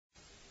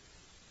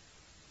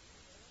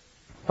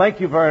thank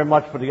you very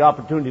much for the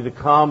opportunity to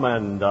come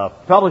and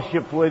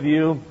fellowship with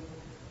you.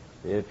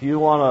 If you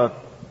want to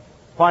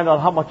find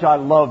out how much I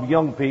love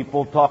young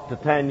people, talk to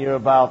Tanya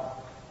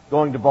about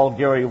going to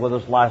Bulgaria with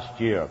us last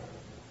year.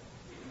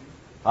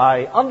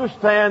 I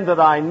understand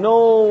that I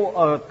know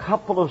a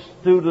couple of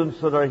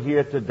students that are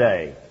here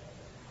today.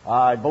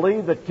 I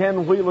believe that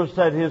Ken Wheeler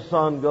said his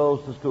son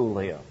goes to school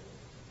here.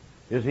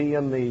 Is he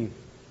in the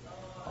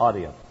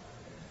audience?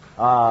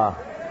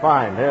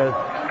 Fine, there's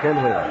Ken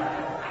Wheeler.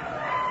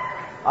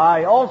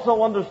 I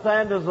also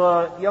understand there's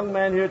a young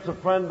man here, it's a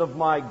friend of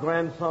my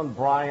grandson,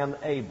 Brian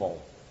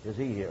Abel. Is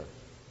he here?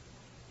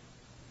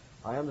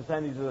 I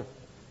understand he's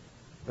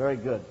very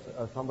good.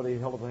 Somebody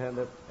held up a hand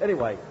there.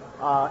 Anyway,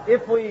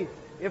 if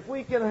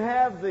we can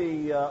have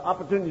the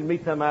opportunity to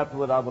meet them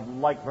afterward, I would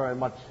like very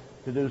much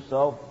to do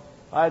so.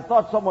 I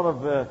thought someone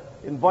of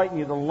inviting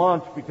you to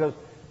lunch because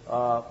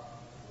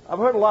I've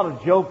heard a lot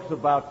of jokes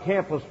about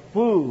campus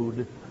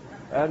food,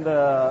 and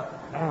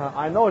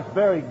I know it's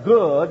very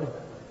good.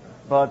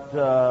 But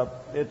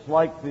it's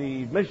like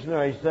the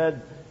missionary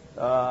said,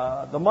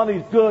 the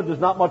money's good, there's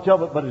not much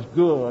of it, but it's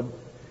good.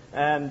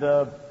 And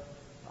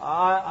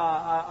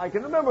I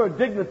can remember a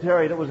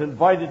dignitary that was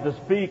invited to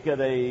speak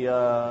at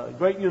a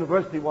great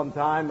university one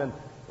time, and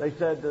they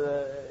said,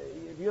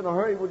 if you're in a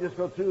hurry, we'll just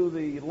go through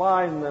the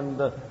line and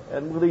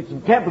we'll eat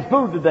some campus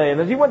food today.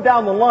 And as he went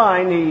down the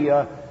line, he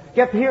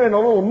kept hearing a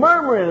little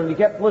murmuring, and he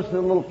kept listening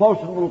a little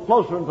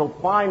closer until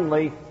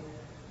finally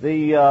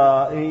he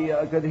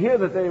could hear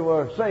that they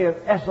were saying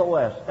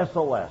SOS,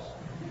 SOS.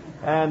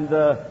 And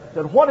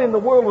said, what in the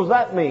world does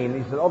that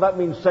mean? He said, oh, that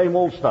means same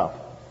old stuff.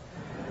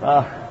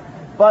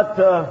 But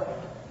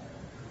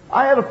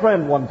I had a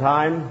friend one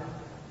time,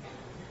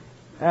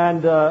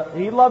 and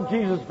he loved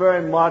Jesus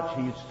very much.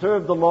 He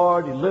served the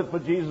Lord. He lived for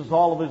Jesus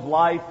all of his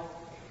life.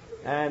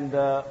 And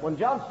when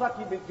John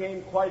Stuckey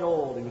became quite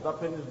old, he was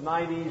up in his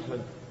 90s,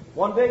 and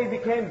one day he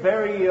became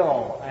very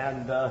ill.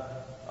 And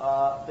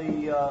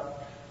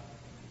the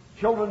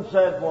children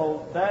said,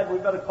 well, Dad, we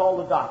better call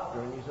the doctor.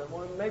 And he said,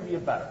 well, maybe you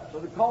better. So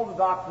they called the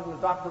doctor, and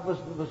the doctor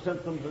listened to the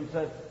symptoms and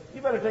said,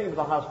 you better take him to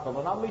the hospital,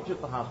 and I'll meet you at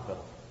the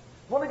hospital.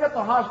 When they got to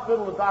the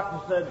hospital, the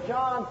doctor said,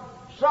 John,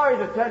 sorry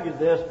to tell you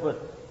this,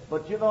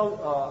 but you know,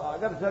 I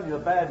got to tell you the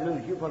bad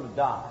news. You're going to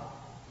die.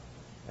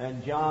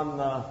 And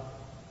John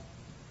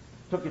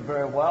took it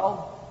very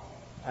well.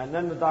 And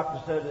then the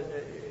doctor said,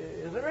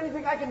 is there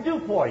anything I can do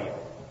for you?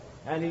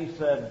 And he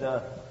said,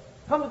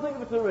 come to think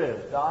of it, there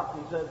is, Doc.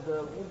 He said,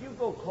 would you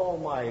go call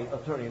my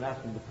attorney and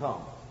ask him to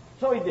come?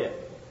 So he did.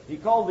 He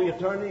called the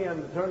attorney,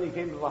 and the attorney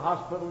came to the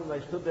hospital, and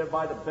they stood there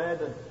by the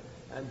bed,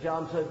 and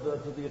John said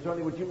to the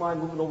attorney, would you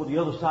mind moving over to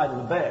the other side of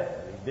the bed?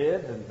 And he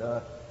did,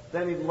 and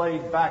then he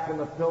laid back in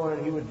the pillow,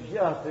 and he was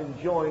just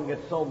enjoying it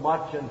so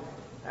much,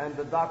 and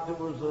the doctor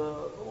was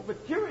a little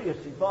bit curious.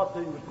 He thought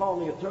that he was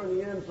calling the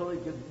attorney in so he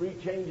could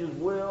rechange his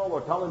will or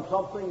tell him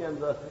something,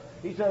 and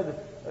he said,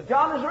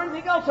 John, is there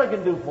anything else I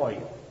can do for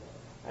you?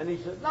 And he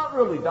said, not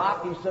really,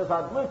 Doc. He says,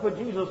 I've lived for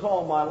Jesus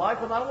all my life,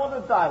 and I don't want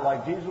to die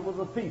like Jesus with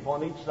a thief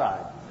on each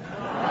side.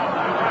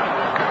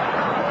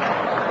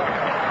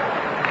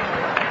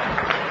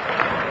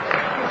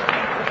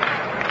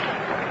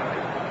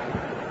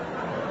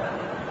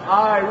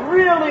 I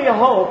really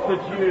hope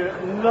that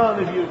none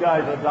of you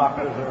guys are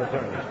doctors or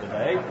attorneys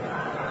today.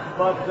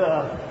 But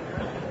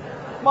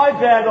my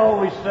dad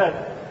always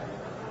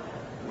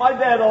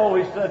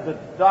said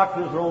that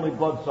doctors are only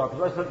bloodsuckers.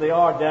 I said, they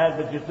are, Dad,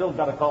 but you still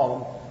got to call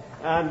them.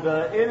 And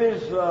it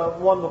is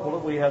wonderful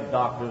that we have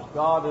doctors.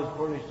 God has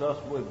furnished us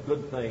with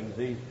good things.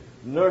 These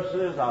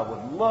nurses, I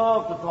would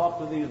love to talk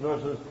to these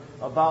nurses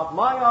about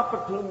my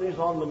opportunities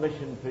on the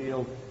mission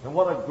field and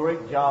what a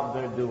great job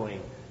they're doing.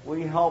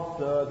 We helped,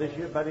 this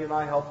year, Betty and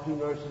I helped 2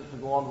 nurses to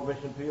go on the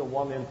mission field,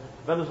 one in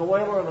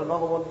Venezuela and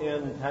another one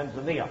in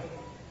Tanzania.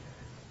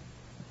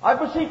 I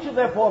beseech you,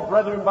 therefore,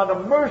 brethren, by the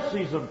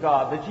mercies of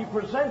God, that ye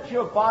present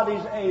your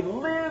bodies a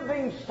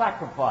living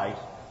sacrifice,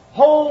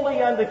 holy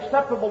and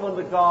acceptable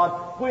unto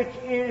God, which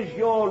is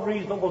your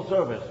reasonable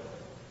service.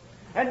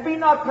 And be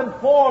not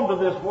conformed to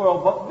this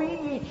world, but be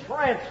ye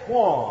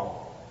transformed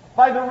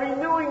by the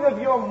renewing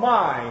of your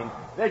mind,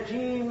 that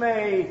ye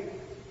may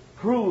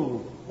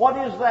prove what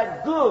is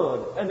that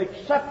good and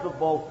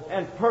acceptable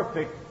and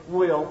perfect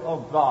will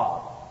of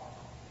God.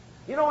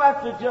 You know,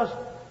 after just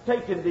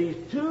taking these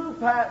two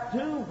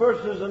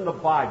verses in the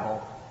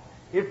Bible,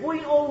 if we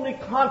only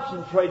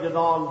concentrated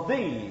on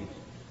these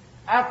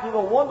after the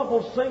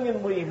wonderful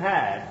singing we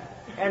had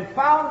and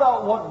found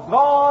out what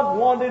God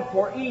wanted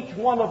for each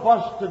one of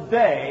us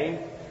today,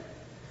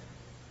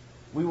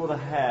 we would have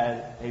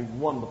had a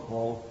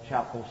wonderful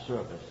chapel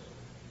service.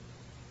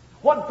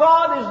 What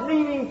God is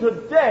needing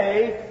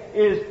today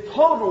is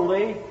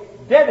totally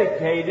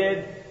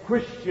dedicated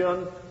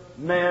Christian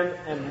men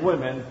and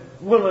women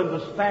willing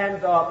to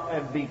stand up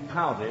and be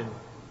counted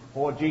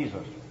for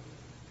Jesus.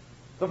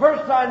 The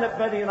first time that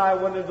Betty and I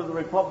went into the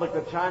Republic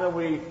of China,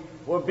 we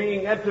were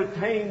being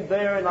entertained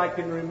there, and I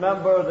can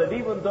remember that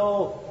even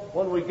though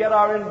when we get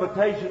our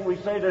invitation, we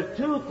say there's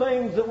 2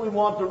 things that we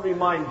want to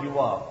remind you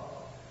of.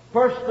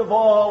 First of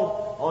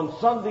all, on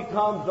Sunday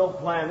comes, don't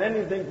plan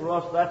anything for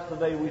us. That's the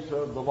day we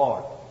serve the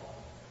Lord.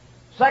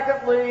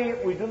 Secondly,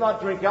 we do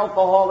not drink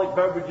alcoholic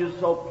beverages,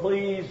 so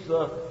please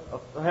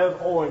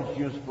have orange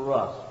juice for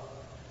us.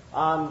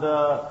 And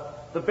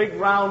the big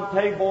round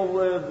table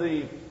with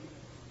the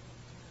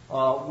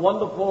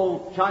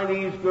wonderful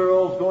Chinese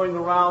girls going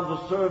around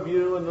to serve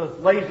you, and the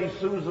lazy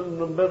Susan in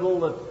the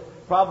middle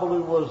that probably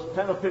was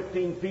 10 or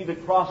 15 feet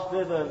across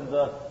it.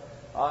 And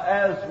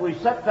as we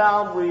sat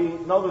down,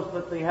 we noticed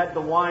that they had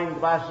the wine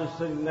glasses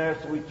sitting there,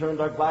 so we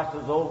turned our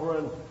glasses over,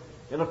 and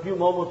in a few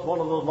moments, one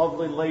of those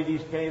lovely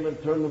ladies came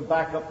and turned them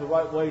back up the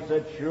right way,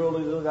 said,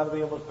 "Surely there's got to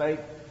be a mistake."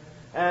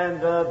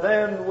 And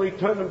then we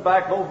turned them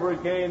back over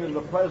again, and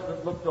the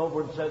president looked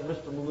over and said,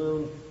 "Mr.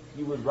 Maloon,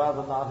 you would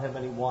rather not have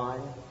any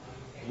wine?"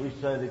 We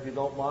said, "If you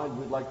don't mind,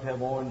 we'd like to have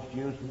orange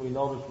juice." And we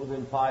noticed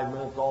within 5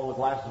 minutes all the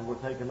glasses were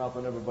taken up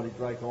and everybody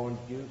drank orange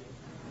juice.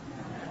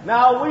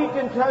 Now, we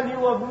can tell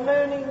you of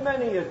many,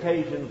 many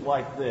occasions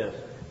like this.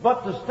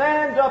 But to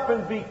stand up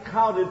and be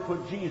counted for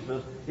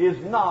Jesus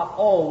is not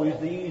always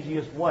the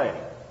easiest way.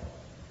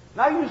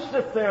 Now, you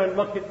sit there and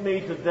look at me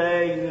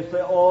today and you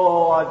say,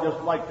 "Oh, I'd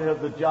just like to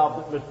have the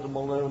job that Mr.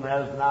 Maloon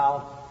has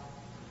now."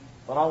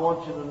 But I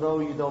want you to know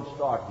you don't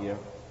start here.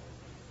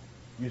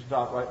 You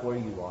start right where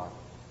you are.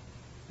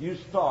 You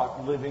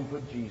start living for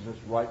Jesus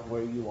right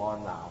where you are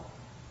now.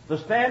 The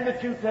stand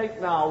that you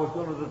take now is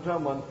going to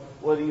determine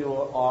whether you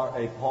are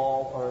a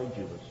Paul or a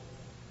Judas.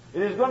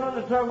 It is going to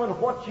determine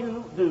what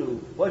you do,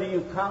 whether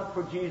you count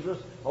for Jesus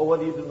or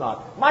whether you do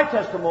not. My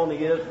testimony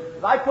is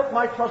that I put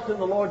my trust in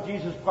the Lord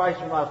Jesus Christ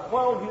when I was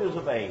 12 years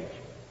of age.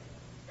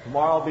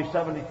 Tomorrow I'll be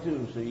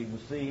 72, so you can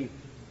see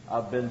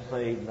I've been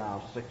saved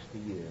now 60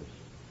 years.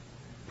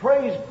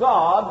 Praise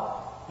God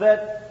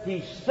that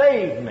He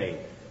saved me.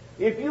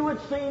 If you had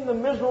seen the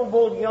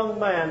miserable young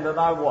man that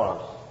I was,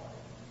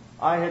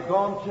 I had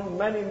gone through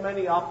many,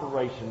 many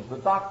operations. The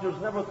doctors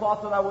never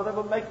thought that I would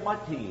ever make my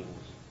teens.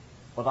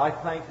 But I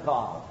thank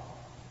God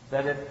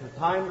that at the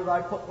time that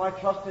I put my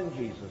trust in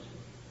Jesus,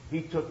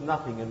 He took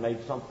nothing and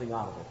made something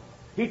out of it.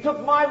 He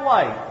took my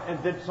life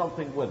and did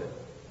something with it.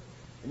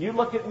 And you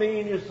look at me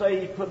and you say,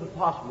 "You couldn't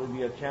possibly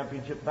be a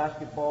championship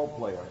basketball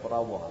player," but I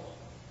was.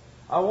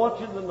 I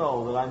want you to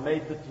know that I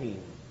made the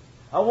team.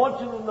 I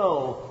want you to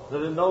know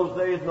that in those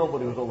days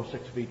nobody was over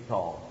 6 feet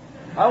tall.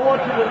 I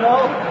want you to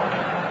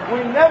know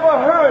we never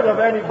heard of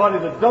anybody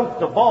that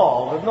dunked the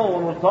ball, that no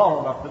one was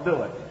tall enough to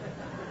do it.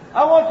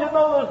 I want you to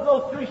know there's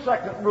no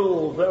 3-second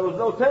rules. There was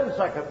no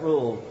 10-second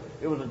rules.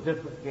 It was a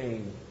different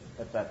game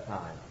at that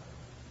time.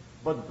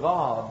 But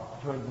God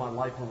turned my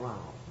life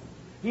around.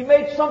 He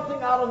made something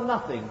out of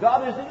nothing.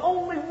 God is the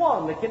only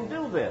one that can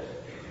do this.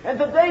 And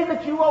the day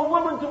that you are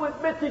willing to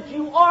admit that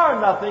you are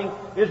nothing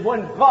is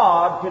when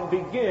God can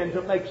begin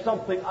to make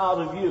something out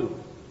of you.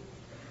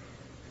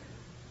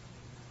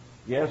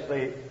 Yes,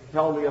 they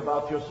tell me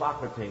about your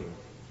soccer team.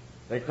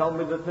 They tell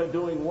me that they're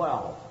doing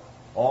well.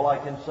 All I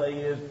can say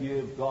is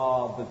give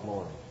God the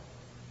glory.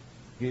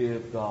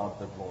 Give God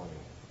the glory.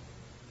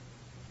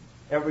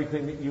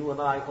 Everything that you and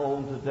I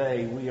own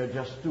today, we are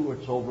just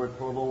stewards over it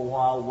for a little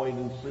while. Wait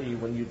and see.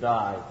 When you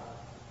die,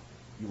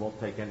 you won't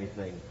take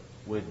anything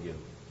with you.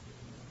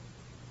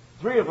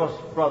 3 of us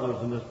brothers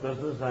in this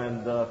business,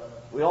 and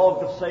we all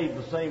got saved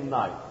the same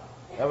night.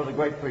 That was a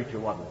great preacher,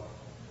 wasn't it?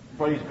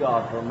 Praise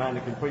God for a man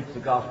who can preach the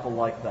gospel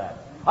like that.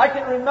 I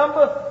can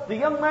remember the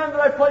young man that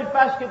I played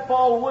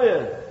basketball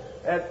with.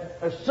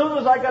 As soon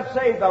as I got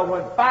saved, I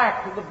went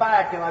back to the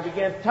back and I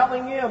began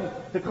telling him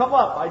to come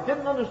up. I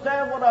didn't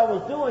understand what I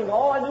was doing.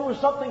 All I knew was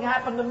something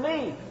happened to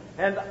me.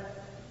 And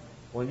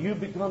when you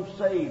become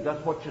saved,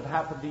 that's what should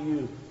happen to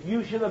you.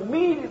 You should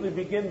immediately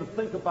begin to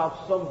think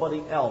about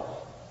somebody else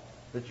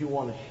that you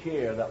want to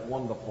share that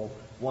wonderful,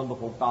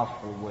 wonderful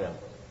gospel with.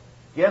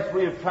 Yes,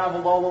 we have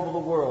traveled all over the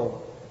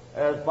world.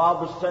 As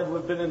Bob has said,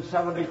 we've been in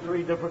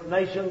 73 different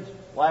nations.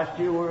 Last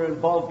year we were in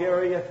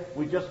Bulgaria.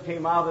 We just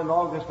came out in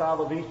August out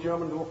of East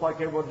Germany. It looked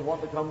like everyone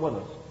wanted to come with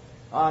us.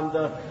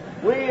 And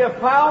we have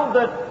found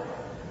that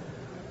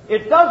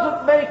it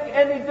doesn't make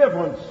any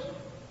difference.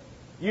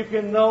 You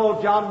can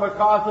know John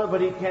MacArthur,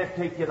 but he can't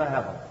take you to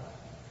heaven.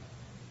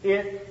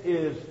 It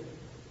is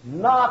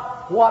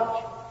not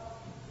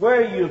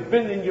where you've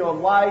been in your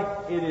life.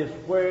 It is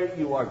where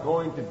you are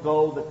going to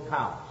go that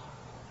counts.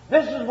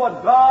 This is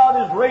what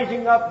God is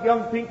raising up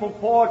young people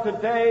for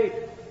today,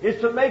 is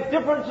to make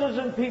differences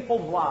in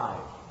people's lives.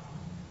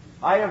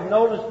 I have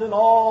noticed in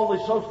all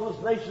the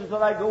socialist nations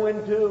that I go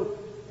into,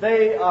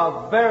 they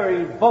are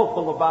very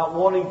vocal about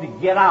wanting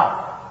to get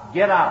out.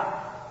 Get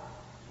out.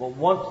 But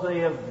once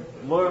they have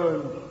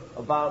learned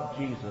about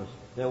Jesus,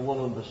 they're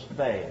willing to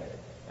stay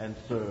and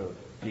serve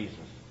Jesus.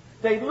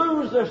 They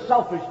lose their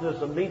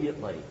selfishness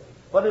immediately.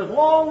 But as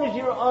long as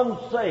you're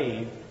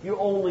unsaved, you're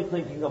only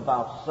thinking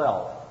about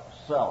self.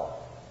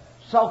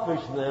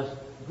 Selfishness,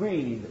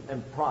 greed,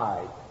 and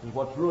pride is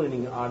what's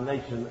ruining our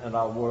nation and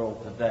our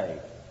world today.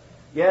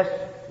 Yes,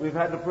 we've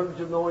had the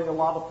privilege of knowing a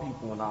lot of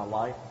people in our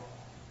life.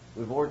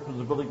 We've worked with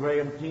the Billy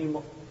Graham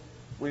team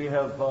We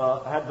have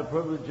had the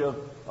privilege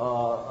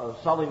of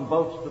selling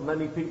boats to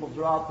many people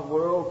throughout the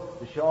world.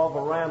 The Shah of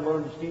Iran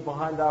learned to ski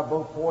behind our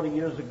boat 40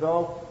 years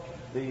ago.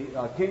 The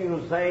King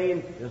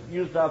Hussein has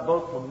used our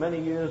boat for many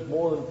years,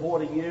 more than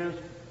 40 years.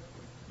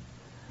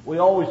 We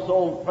always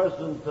sold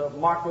President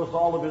Marcos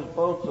all of his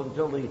boats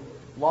until he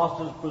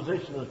lost his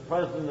position as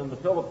president in the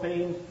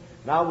Philippines.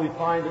 Now we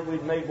find that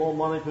we've made more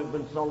money to have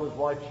been selling his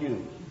wife's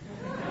shoes.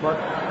 But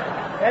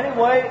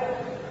anyway,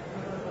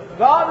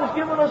 God has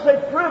given us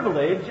a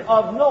privilege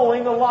of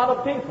knowing a lot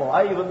of people.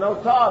 I even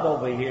know Todd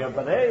over here,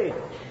 but hey,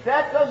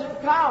 that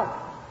doesn't count.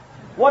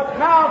 What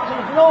counts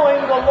is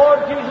knowing the Lord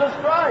Jesus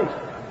Christ.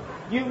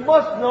 You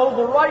must know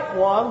the right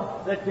one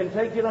that can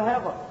take you to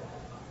heaven.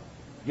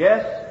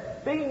 Yes,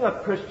 being a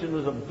Christian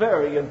is a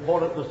very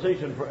important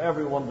decision for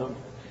everyone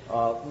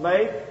to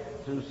make,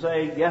 to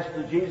say yes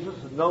to Jesus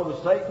and no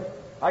to Satan.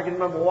 I can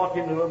remember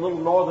walking to a little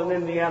northern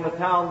Indiana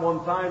town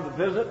one time to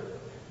visit.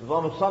 It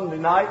was on a Sunday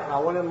night, and I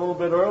went in a little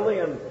bit early,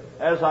 and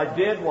as I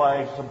did,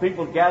 why, some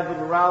people gathered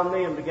around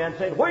me and began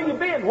saying, "Where you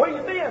been? Where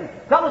you been?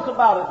 Tell us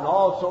about it," and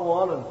all so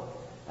on.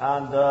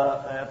 And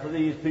after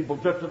these people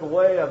drifted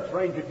away, a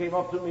stranger came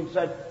up to me and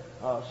said,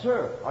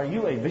 "Sir, are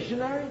you a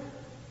missionary?"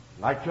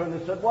 And I turned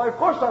and said, "Why, of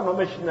course I'm a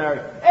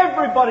missionary.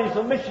 Everybody's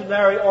a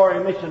missionary or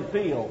a mission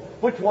field.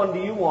 Which one do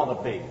you want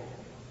to be?"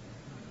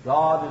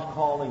 God is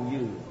calling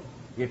you.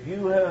 If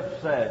you have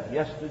said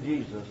yes to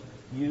Jesus,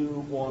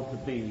 you want to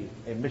be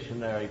a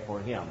missionary for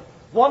Him.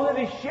 One that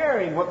is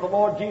sharing what the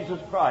Lord Jesus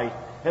Christ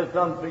has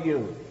done for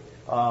you.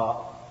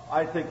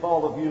 I think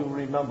all of you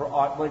remember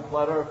Art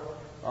Linkletter.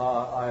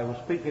 I was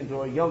speaking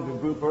to a younger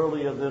group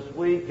earlier this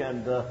week,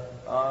 and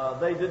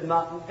they did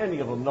not, any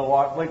of them, know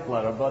Art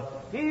Linkletter, but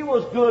he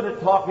was good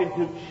at talking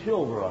to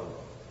children.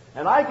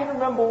 And I can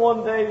remember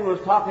one day he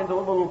was talking to a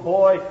little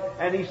boy,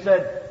 and he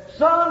said,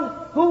 "Son,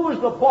 who is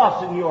the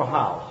boss in your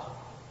house?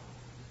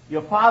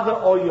 Your father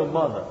or your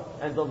mother?"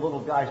 And the little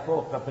guy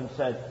spoke up and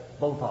said,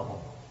 "Both of them."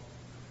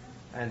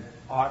 And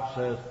Art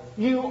says,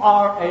 "You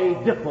are a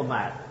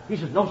diplomat." He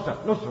says, no, sir,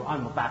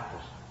 I'm a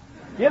Baptist."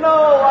 You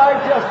know, I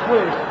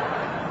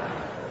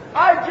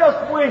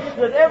just wish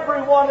that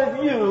every one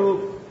of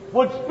you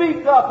would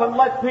speak up and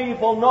let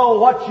people know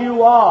what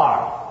you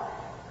are.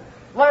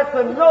 Let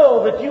them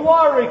know that you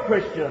are a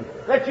Christian,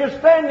 that you're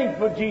standing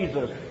for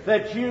Jesus,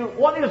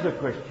 what is a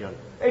Christian?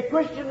 A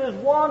Christian is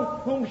one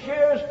whom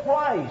shares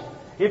Christ.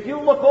 If you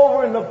look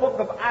over in the book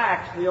of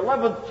Acts, the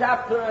 11th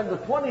chapter and the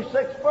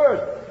 26th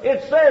verse,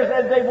 it says,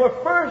 "And they were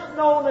first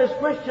known as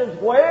Christians,"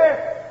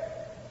 where?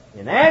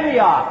 In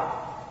Antioch.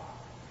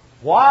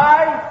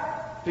 Why?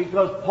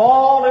 Because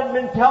Paul had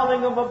been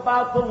telling them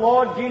about the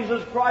Lord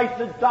Jesus Christ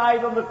that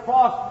died on the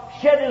cross,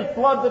 shed His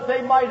blood that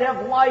they might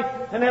have life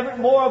and have it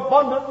more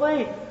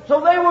abundantly. So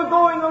they were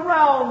going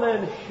around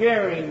and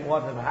sharing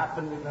what had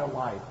happened in their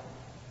life.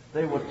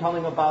 They were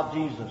telling about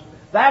Jesus.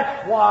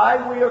 That's why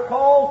we are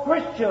called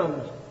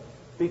Christians,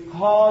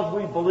 because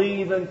we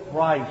believe in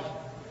Christ,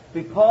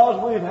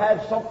 because we've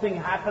had something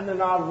happen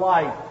in our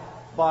life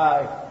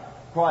by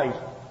Christ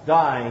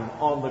dying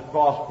on the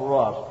cross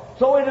for us.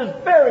 So it is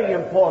very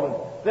important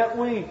that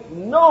we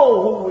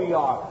know who we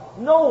are,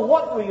 know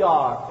what we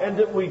are, and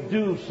that we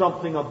do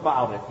something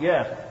about it.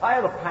 Yes, I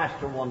had a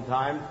pastor one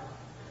time.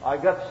 I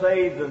got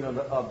saved in an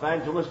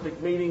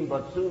evangelistic meeting,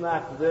 but soon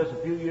after this,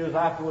 a few years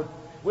afterwards,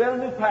 we had a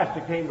new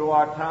pastor came to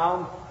our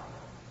town.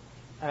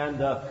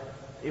 And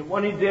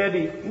when he did,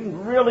 he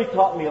really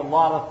taught me a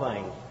lot of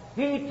things.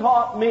 He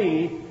taught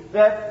me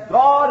that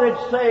God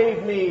had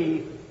saved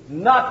me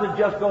not to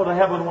just go to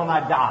heaven when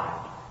I died.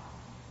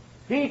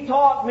 He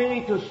taught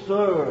me to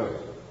serve.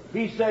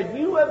 He said,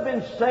 "You have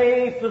been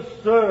saved to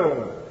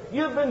serve.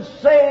 You've been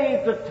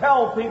saved to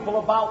tell people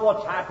about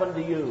what's happened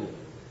to you."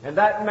 And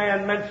that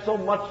man meant so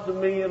much to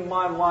me in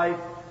my life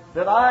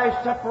that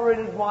I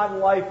separated my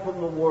life from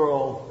the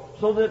world,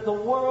 so that the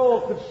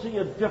world could see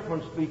a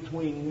difference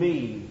between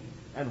me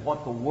and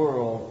what the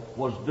world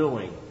was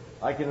doing.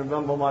 I can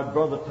remember my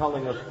brother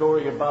telling a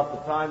story about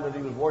the time that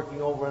he was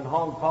working over in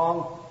Hong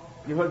Kong.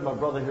 You heard my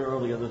brother here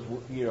earlier this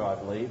year, I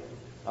believe.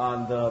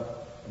 And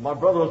my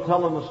brother was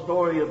telling a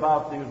story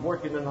about he was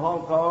working in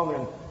Hong Kong,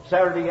 and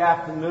Saturday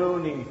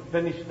afternoon he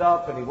finished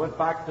up and he went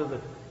back to the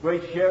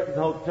Great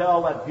Sheraton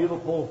Hotel, that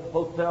beautiful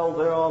hotel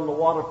there on the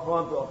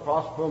waterfront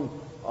across from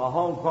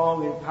Hong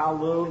Kong in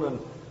Kowloon. And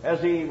as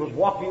he was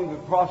walking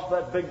across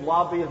that big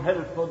lobby and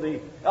headed for the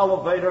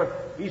elevator,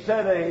 he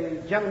said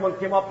a gentleman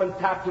came up and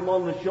tapped him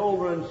on the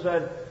shoulder and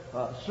said,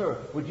 "Sir,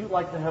 would you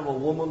like to have a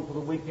woman for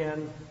the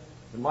weekend?"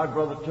 And my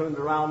brother turned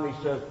around and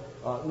he says,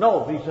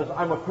 "No." He says,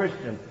 "I'm a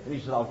Christian." And he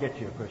said, "I'll get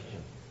you a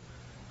Christian."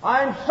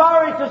 I'm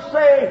sorry to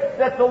say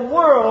that the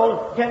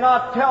world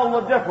cannot tell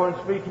the difference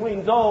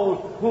between those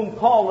whom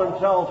call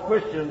themselves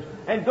Christians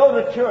and go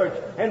to church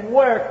and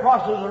wear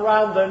crosses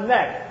around their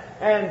neck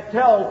and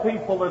tell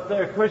people that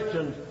they're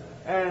Christians,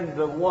 and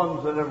the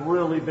ones that have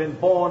really been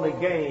born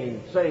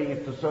again,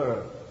 saved to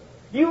serve.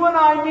 You and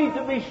I need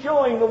to be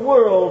showing the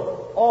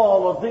world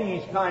all of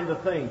these kind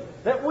of things,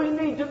 that we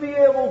need to be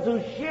able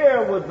to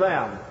share with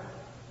them.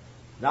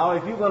 Now,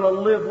 if you're going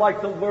to live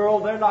like the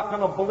world, they're not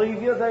going to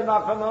believe you. They're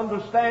not going to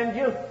understand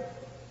you.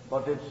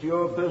 But it's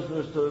your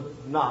business to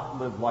not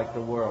live like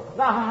the world.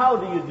 Now, how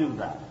do you do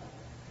that?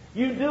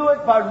 You do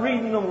it by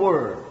reading the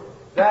Word.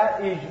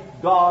 That is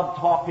God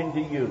talking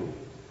to you.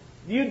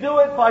 You do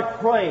it by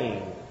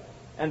praying.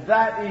 And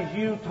that is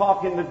you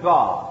talking to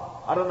God.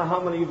 I don't know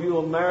how many of you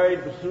are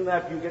married, but soon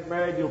after you get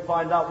married, you'll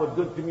find out with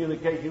good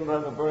communication you'll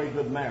have a very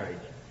good marriage.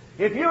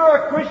 If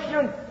you're a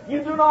Christian,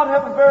 you do not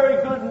have a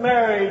very good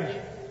marriage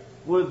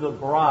with the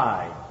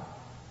bride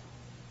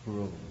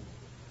groom.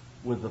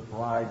 With the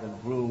bride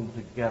and groom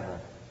together.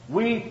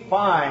 We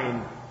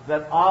find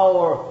that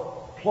our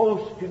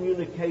close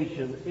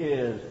communication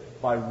is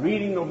by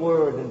reading the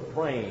Word and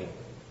praying.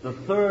 The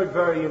third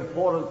very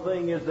important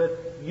thing is that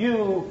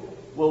you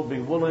will be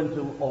willing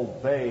to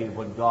obey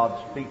when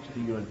God speaks to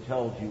you and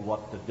tells you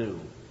what to do.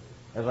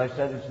 As I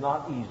said, it's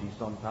not easy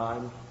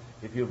sometimes.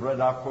 If you've read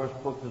our first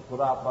book that's put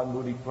out by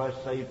Moody Press,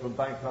 Saved from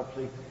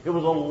Bankruptcy, it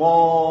was a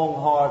long,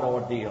 hard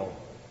ordeal.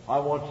 I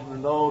want you to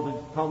know that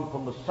it's come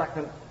from the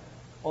second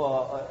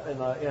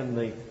in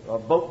the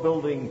boat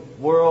building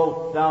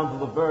world down to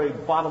the very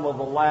bottom of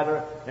the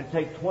ladder and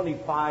take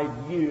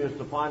 25 years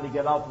to finally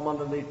get out from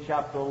underneath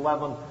chapter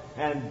 11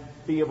 and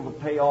be able to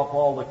pay off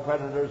all the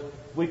creditors.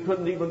 We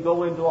couldn't even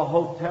go into a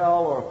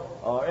hotel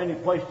or any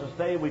place to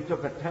stay. We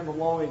took a tent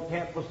along and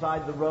camped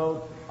beside the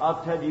road.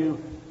 I'll tell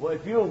you, well,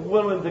 if you're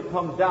willing to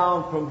come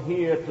down from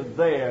here to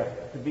there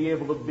to be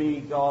able to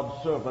be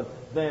God's servant,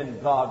 then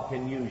God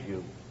can use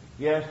you.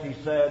 Yes, he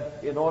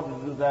said, in order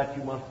to do that,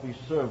 you must be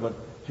servant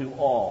to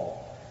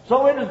all.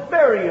 So it is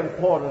very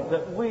important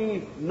that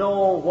we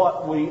know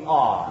what we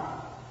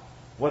are.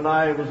 When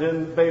I was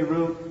in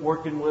Beirut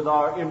working with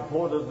our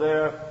importer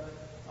there,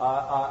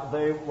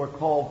 they were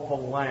called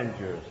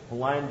phalangers.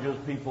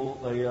 Phalangers people,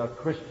 they are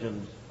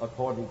Christians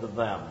according to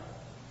them.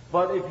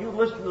 But if you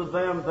listen to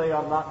them, they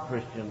are not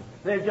Christians.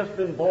 They've just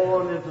been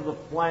born into the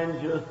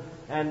phalangers,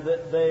 and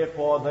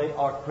therefore they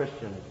are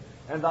Christians.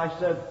 And I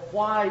said,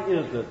 why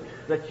is it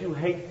that you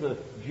hate the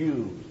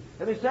Jews?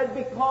 And he said,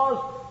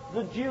 because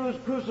the Jews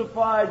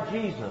crucified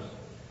Jesus.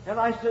 And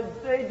I said,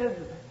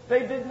 they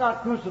did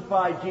not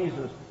crucify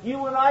Jesus.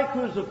 You and I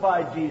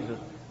crucified Jesus.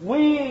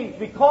 We,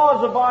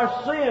 because of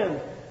our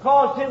sins,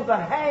 caused him to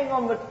hang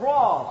on the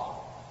cross.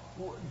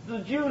 The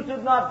Jews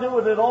did not do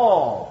it at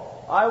all.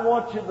 I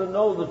want you to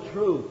know the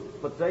truth,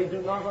 but they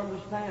do not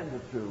understand the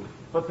truth.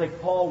 But they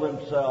call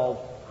themselves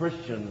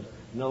Christians,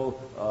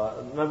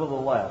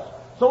 nevertheless.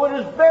 So it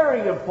is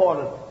very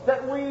important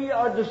that we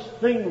are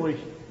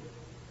distinguished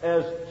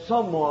as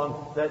someone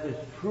that is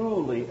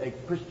truly a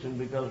Christian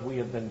because we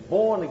have been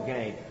born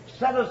again,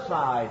 set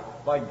aside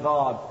by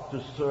God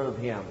to serve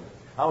him.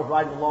 I was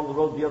riding along the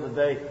road the other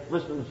day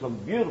listening to some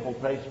beautiful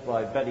tapes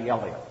by Betty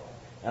Elliott.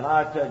 And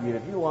I tell you,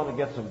 if you want to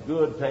get some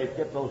good tapes,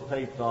 get those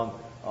tapes on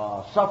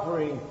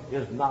Suffering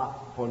is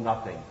Not for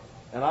Nothing.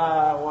 And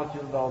I want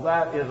you to know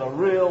that is a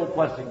real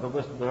blessing to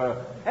listen to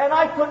her. And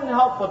I couldn't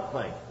help but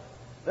think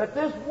that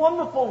this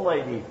wonderful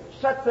lady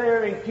sat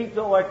there in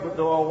Quito,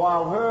 Ecuador,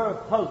 while her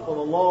husband,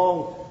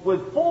 along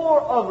with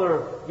 4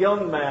 other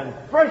young men,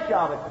 fresh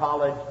out of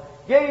college,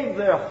 gave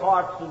their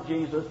hearts to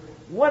Jesus,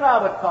 went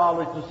out of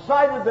college,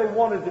 decided they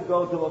wanted to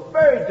go to a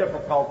very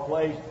difficult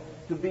place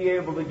to be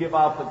able to give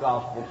out the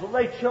gospel. So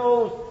they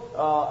chose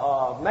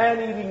a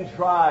man-eating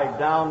tribe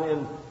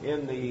down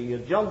in the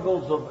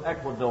jungles of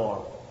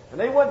Ecuador. And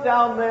they went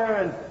down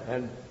there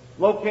and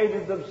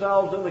located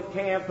themselves in the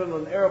camp, and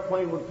an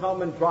airplane would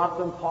come and drop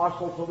them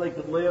parcels so they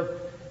could live.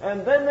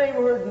 And then they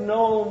heard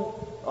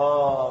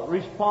no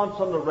response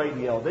on the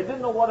radio. They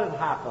didn't know what had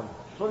happened.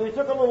 So they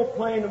took a little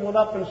plane and went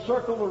up and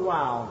circled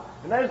around.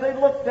 And as they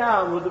looked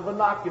down with the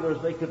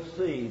binoculars, they could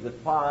see the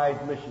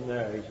 5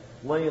 missionaries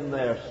laying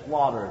there,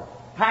 slaughtered,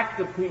 hacked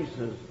to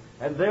pieces.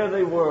 And there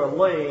they were,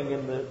 laying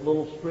in the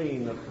little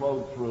stream that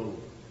flowed through.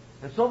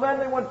 And so then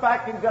they went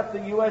back and got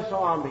the U.S.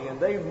 Army, and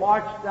they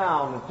marched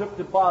down and took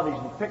the bodies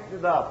and picked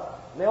it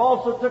up. And they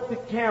also took the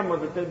camera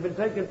that they'd been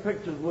taking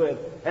pictures with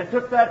and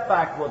took that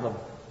back with them.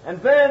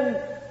 And then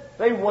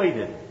they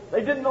waited. They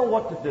didn't know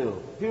what to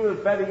do. Here was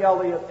Betty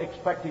Elliott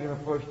expecting her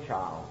first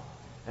child.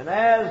 And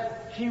as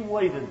she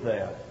waited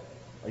there,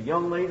 a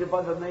young lady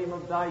by the name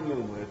of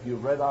Dayuma, if you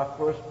read our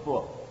first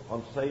book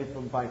on Saved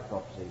from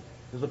Bankruptcy,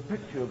 there's a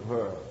picture of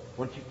her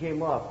when she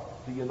came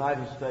up to the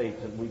United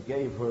States, and we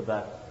gave her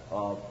that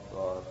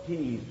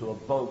keys to a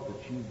boat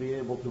that she'd be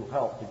able to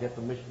help to get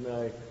the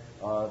missionary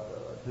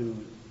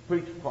to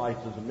preach Christ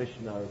as a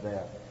missionary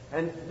there.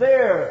 And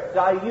there,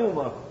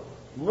 Dayuma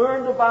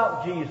learned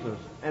about Jesus,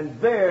 and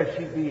there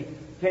she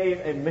became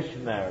a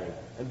missionary.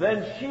 And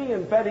then she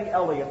and Betty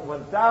Elliott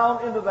went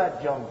down into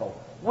that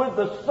jungle with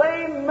the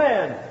same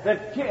men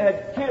that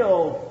had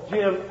killed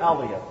Jim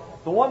Elliot,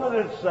 the one that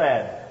had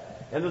said,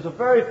 and there's a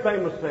very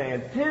famous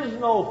saying, "'Tis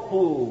no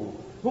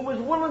fool whom is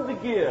willing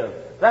to give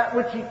that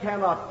which he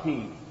cannot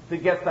keep to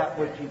get that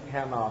which he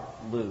cannot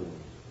lose."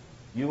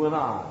 You and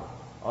I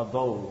are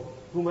those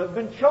whom have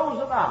been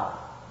chosen out.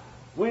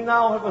 We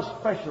now have a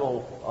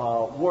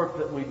special work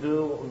that we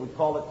do, and we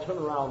call it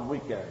Turnaround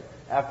Weekend.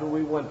 after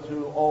we went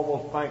through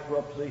almost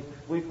bankruptcy,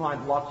 we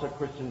find lots of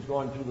Christians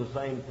going through the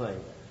same thing.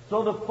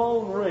 So the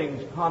phone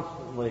rings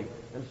constantly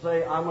and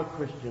say, I'm a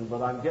Christian,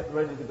 but I'm getting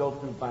ready to go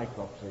through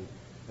bankruptcy.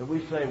 And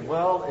we say,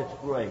 well,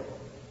 it's great.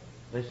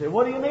 They say,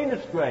 what do you mean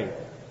it's great?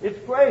 It's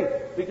great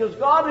because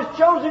God has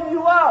chosen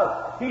you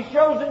out. He's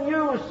chosen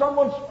you as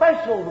someone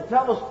special to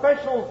tell a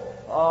special,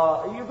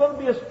 you're going to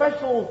be a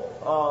special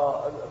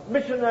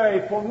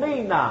missionary for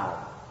me now.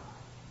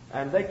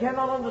 And they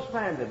cannot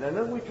understand it. And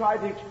then we try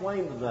to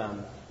explain to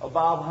them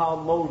about how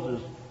Moses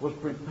was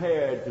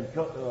prepared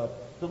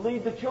to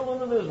lead the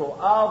children of Israel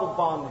out of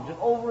bondage and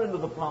over into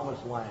the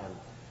promised land.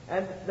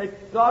 And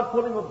God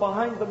put him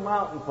behind the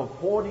mountain for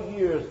 40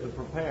 years to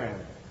prepare him.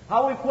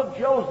 How he put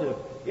Joseph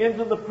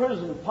into the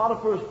prison,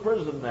 Potiphar's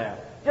prison there.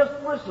 Just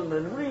listen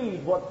and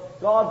read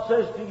what God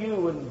says to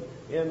you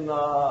in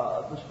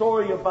the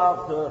story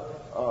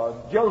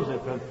about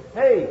Joseph. And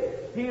hey,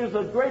 he is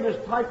the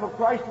greatest type of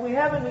Christ we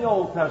have in the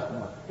Old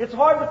Testament. It's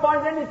hard to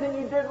find anything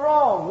he did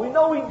wrong. We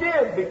know he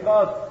did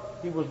because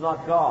he was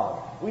not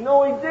God. We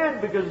know he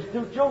did because his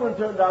two children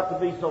turned out to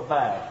be so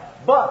bad.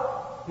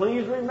 But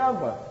please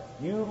remember,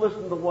 you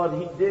listen to what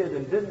he did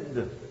and didn't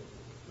do.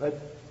 That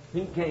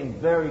he came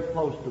very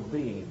close to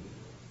being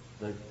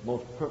the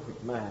most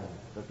perfect man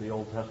that the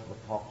Old Testament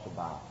talks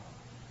about.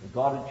 And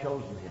God had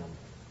chosen him.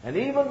 And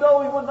even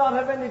though he would not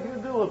have anything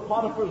to do with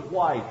Potiphar's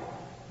wife,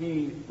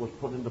 he was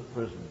put into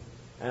prison.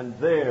 And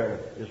there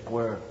is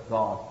where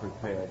God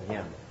prepared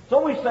him.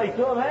 So we say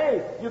to him,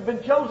 hey, you've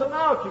been chosen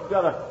out. You've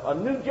got a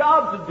new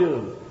job to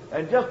do.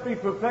 And just be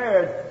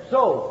prepared.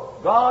 So,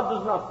 God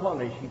does not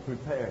punish, he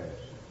prepares.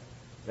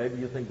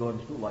 Maybe you think going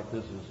to school like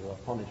this is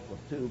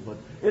punishment too, but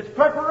it's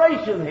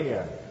preparation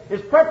here.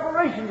 It's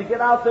preparation to get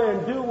out there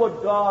and do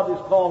what God is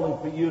calling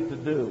for you to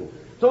do.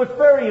 So it's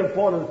very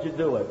important that you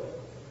do it.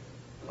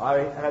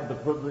 I had the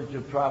privilege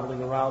of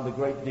traveling around a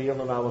great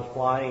deal, and I was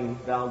flying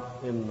down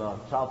in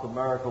South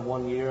America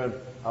one year, and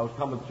I was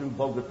coming through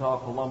Bogota,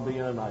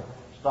 Colombia, and I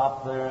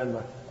stopped there, and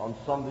on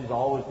Sundays I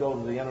always go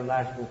to the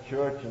International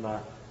Church, and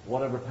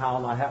whatever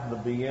town I happened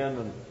to be in,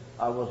 and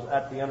I was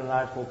at the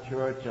International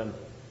Church and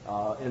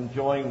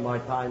enjoying my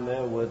time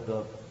there with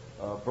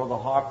Brother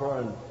Harper,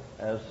 and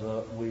as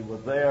we were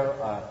there,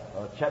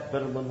 Chet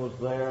Bitterman was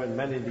there, and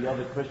many of the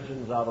other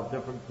Christians out of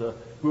different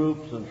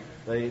groups, and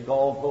they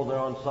all go there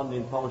on Sunday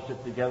and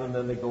fellowship together, and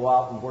then they go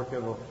out and work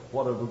at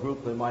whatever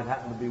group they might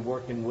happen to be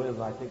working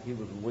with. I think he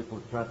was in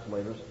Wycliffe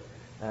Translators.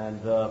 And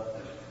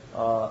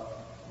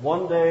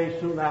one day,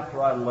 soon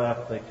after I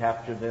left, they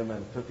captured him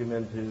and took him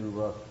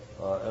into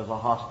as a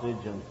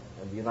hostage, and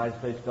the United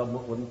States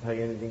government wouldn't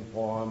pay anything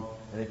for him.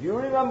 And if you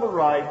remember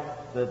right,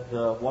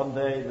 that one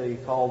day they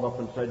called up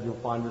and said, you'll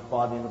find his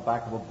body in the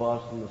back of a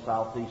bus in the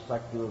southeast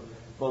sector of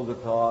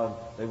Bogota. And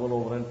they went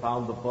over and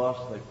found the bus.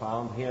 They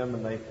found him,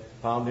 and they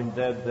found him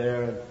dead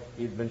there, and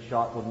he'd been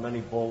shot with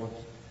many bullets.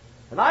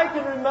 And I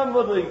can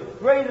remember the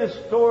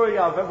greatest story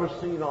I've ever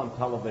seen on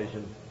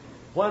television.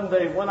 When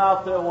they went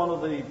out there, one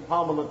of the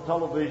prominent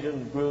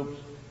television groups,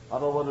 I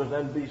don't know whether it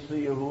was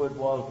NBC or who it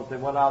was, but they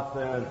went out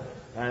there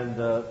and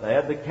they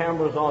had the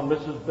cameras on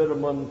Mrs.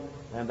 Bitterman,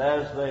 and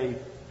as they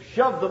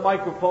shoved the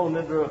microphone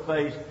into her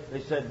face,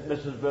 they said,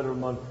 Mrs.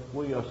 Bitterman,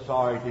 we are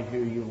sorry to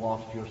hear you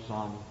lost your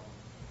son.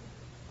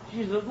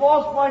 She said,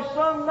 lost my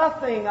son?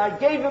 Nothing. I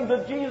gave him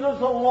to Jesus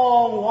a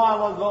long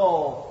while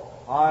ago.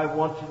 I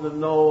want you to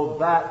know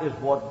that is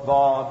what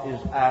God is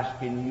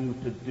asking you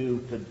to do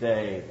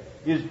today,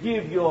 is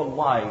give your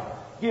life,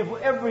 give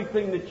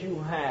everything that you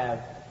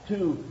have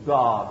to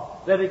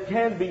God, that it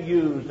can be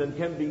used and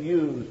can be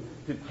used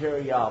to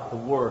carry out the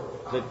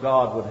work that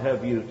God would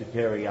have you to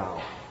carry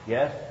out.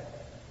 Yes?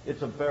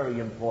 It's a very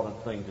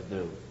important thing to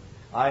do.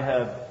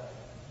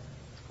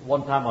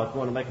 One time I was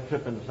going to make a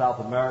trip into South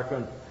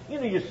America,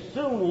 and you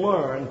soon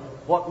learn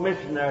what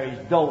missionaries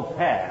don't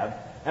have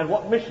and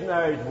what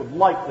missionaries would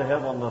like to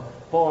have on the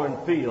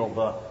foreign field.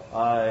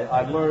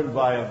 I learned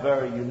by a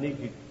very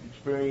unique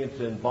experience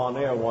in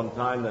Bonaire one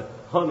time that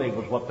honey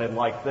was what they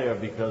liked there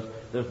because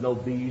there's no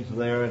bees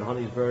there and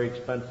honey's very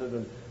expensive,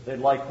 and they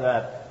liked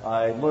that.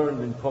 I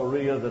learned in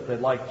Korea that they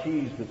like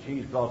cheese, but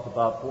cheese costs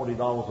about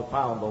 $40 a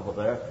pound over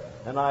there.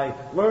 And I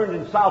learned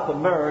in South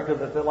America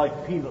that they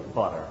like peanut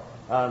butter.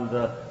 And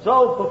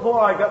so before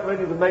I got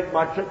ready to make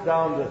my trip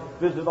down to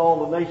visit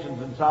all the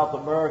nations in South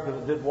America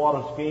that did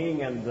water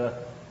skiing, and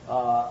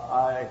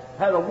I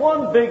had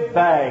one big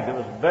bag. It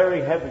was a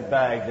very heavy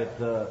bag that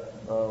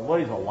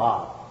weighs a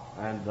lot.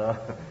 And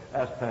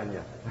ask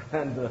Tanya.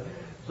 And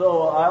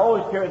so I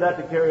always carried that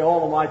to carry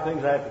all of my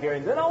things I had to carry.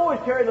 And then I always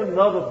carried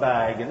another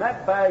bag. And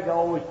that bag I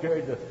always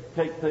carried to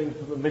take things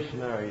to the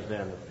missionaries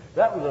in.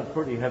 That was a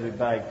pretty heavy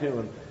bag, too.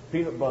 And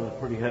peanut butter is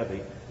pretty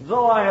heavy. And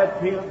so I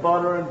had peanut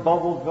butter and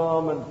bubble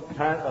gum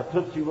and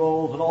Tootsie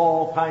Rolls and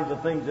all kinds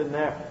of things in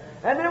there.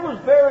 And it was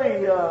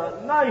very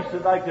nice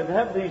that I could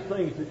have these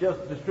things to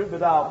just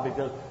distribute out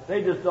because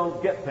they just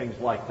don't get things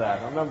like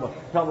that. I remember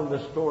telling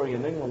this story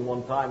in England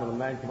one time, and a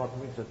man came up to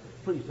me and said,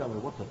 please tell me,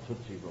 what's a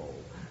Tootsie Roll?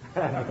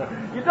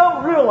 You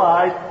don't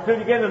realize till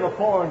you get in a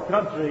foreign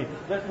country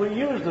that we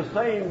use the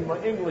same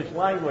English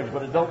language,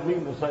 but it don't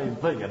mean the same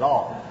thing at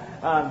all.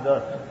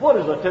 And what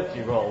is a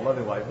Tootsie Roll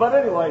anyway? But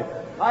anyway,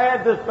 I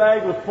had this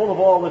bag was full of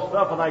all this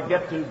stuff, and I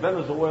get to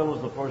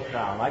Venezuela's the first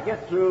town. I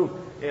get through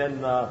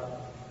in,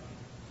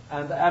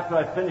 and after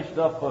I finished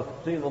up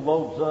seeing the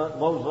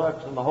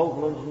Lozucks and the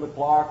Hoaglands and the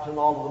Clarks and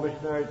all of the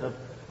missionaries that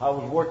I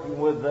was working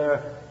with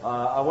there,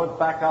 I went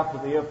back out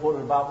to the airport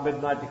at about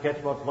midnight to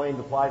catch my plane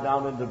to fly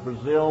down into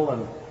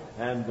Brazil,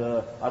 and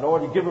I'd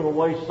already given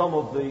away some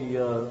of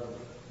the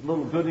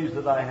little goodies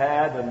that I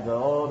had, and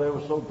they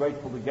were so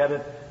grateful to get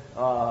it.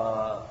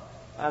 And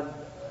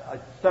I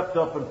stepped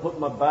up and put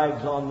my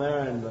bags on there,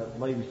 and the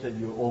lady said,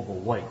 "You're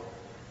overweight.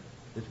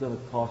 It's going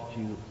to cost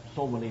you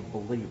so many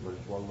believers."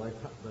 Well,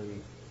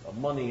 the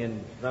money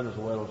in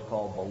Venezuela is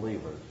called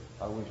believers.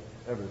 I wish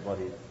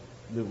everybody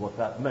knew what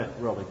that meant,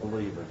 really,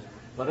 believers.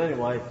 But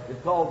anyway,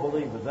 it's called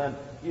believers. And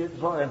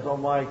so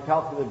my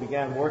calculator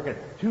began working.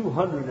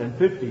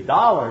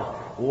 $250.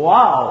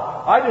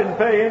 Wow! I didn't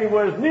pay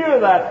anywhere near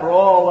that for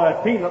all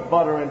that peanut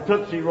butter and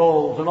Tootsie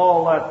Rolls and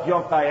all that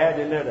junk I had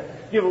in there to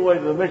give away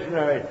to the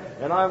missionary.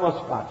 And I'm a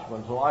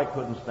Scotchman, so I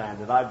couldn't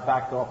stand it. I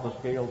backed off the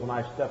scales and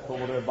I stepped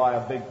over there by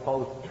a big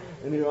post.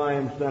 And here I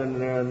am standing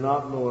there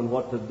not knowing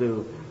what to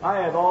do. I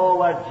had all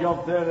that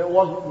junk there, and it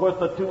wasn't worth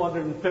the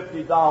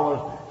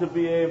 $250 to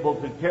be able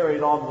to carry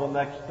it on to the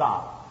next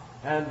stop.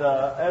 And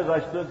as I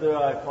stood there,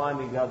 I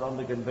finally got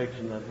under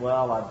conviction that,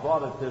 well, I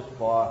brought it this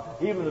far.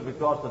 Even if it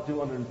cost the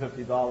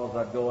 $250,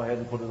 I'd go ahead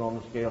and put it on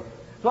the scale.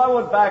 So I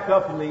went back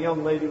up, and the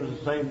young lady was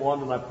the same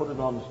one, and I put it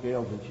on the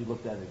scales, and she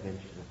looked at it again.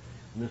 She said,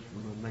 "This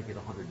will make it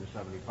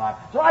 175.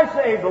 So I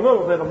saved a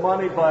little bit of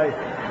money by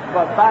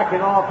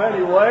backing off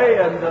anyway,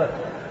 and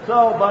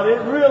but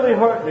it really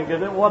hurt me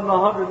because it wasn't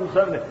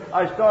 170.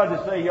 I started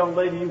to say, "Young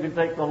lady, you can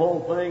take the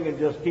whole thing and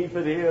just keep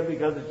it here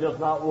because it's just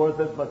not worth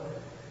it." But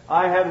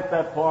I had it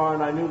that far,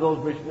 and I knew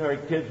those missionary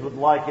kids would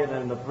like it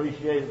and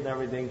appreciate it and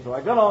everything, so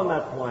I got on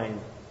that plane.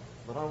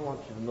 But I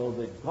want you to know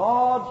that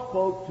God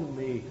spoke to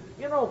me.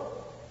 You know,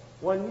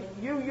 when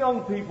you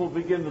young people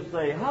begin to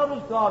say, "How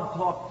does God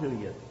talk to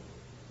you?"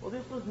 Well,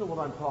 just listen to what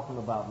I'm talking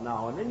about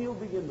now, and then you'll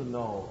begin to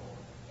know.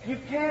 You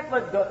can't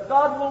let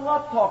God will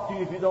not talk to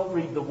you if you don't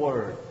read the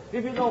Word,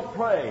 if you don't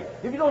pray,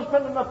 if you don't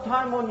spend enough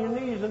time on your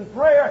knees in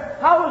prayer.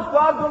 How is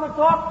God going to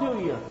talk to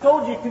you? I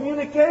told you,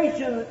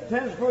 communication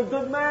tends for a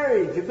good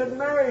marriage. A good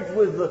marriage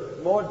with the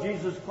Lord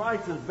Jesus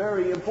Christ is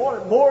very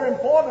important, more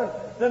important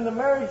than the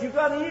marriage you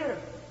got here.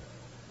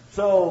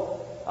 So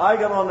I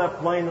got on that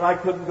plane and I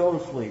couldn't go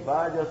to sleep.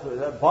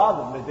 That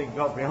bothered me. I think it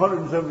cost me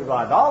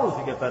 $175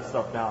 to get that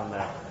stuff down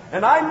there.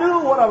 And I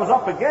knew what I was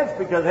up against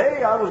because,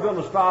 hey, I was going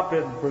to stop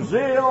in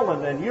Brazil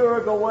and then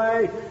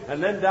Uruguay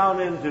and then down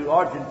into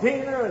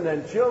Argentina and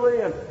then Chile.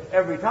 And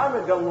every time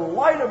it got a little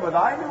lighter, but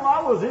I knew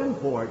I was in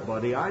for it,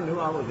 buddy. I knew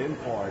I was in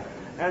for it.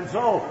 And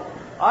so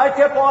I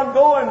kept on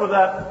going with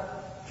that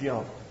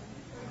jump.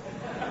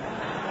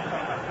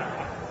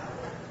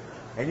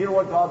 And you know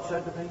what God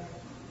said to me?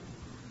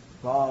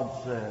 God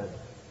said,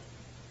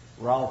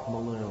 "Ralph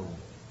Malone,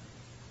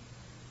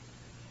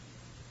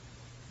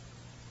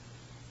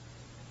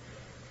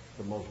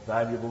 the most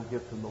valuable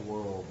gift in the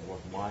world was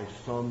my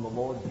Son, the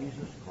Lord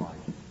Jesus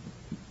Christ.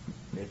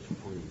 It's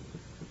free.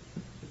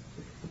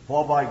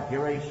 For by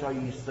grace are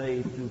ye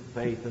saved through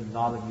faith, and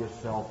not of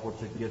yourself, which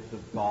is a gift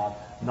of God,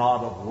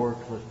 not of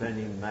works, lest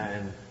any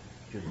man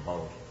should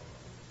boast."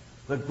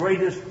 The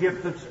greatest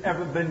gift that's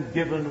ever been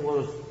given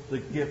was the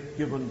gift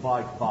given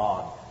by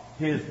God,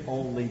 His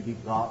only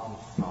begotten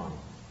Son.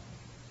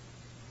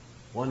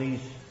 When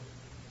He's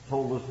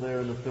told us there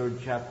in the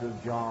 3rd chapter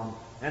of John,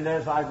 "And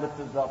as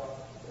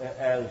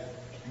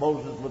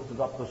Moses lifted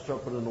up the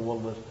serpent in the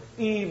wilderness,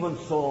 even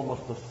so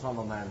must the Son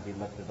of Man be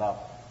lifted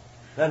up,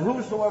 that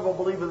whosoever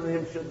believeth in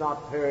Him should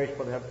not perish,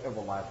 but have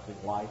everlasting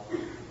life.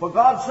 For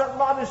God sent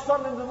not His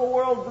Son into the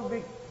world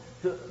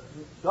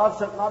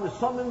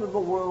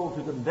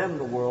to condemn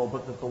the world,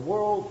 but that the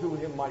world through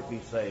Him might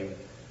be saved.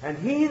 And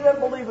he that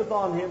believeth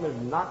on Him is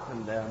not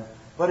condemned,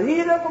 but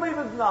he that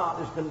believeth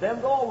not is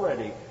condemned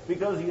already,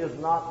 because he has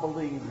not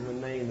believed in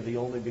the name of the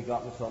only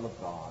begotten Son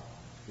of God."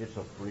 It's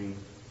a free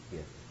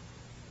gift.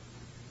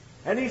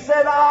 And He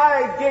said,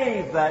 "I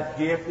gave that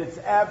gift. It's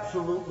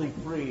absolutely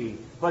free.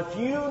 But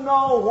you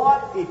know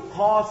what? It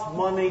costs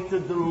money to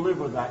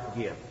deliver that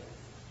gift.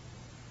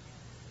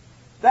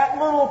 That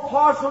little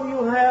parcel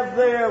you have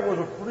there was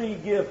a free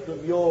gift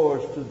of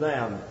yours to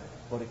them,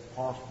 but it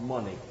cost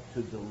money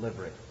to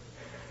deliver it.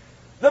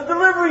 The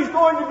delivery is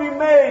going to be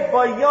made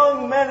by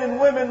young men and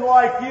women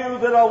like you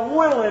that are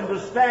willing to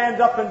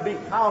stand up and be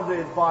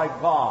counted by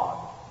God.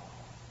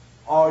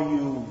 Are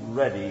you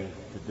ready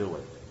to do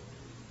it?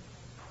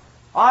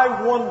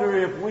 I wonder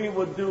if we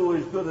would do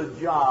as good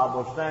a job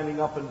of standing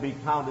up and be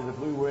counted if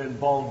we were in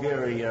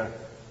Bulgaria,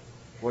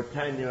 where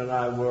Tanya and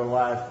I were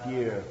last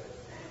year.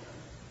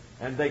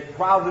 And they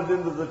crowded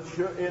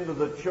into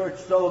the church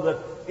so that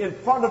in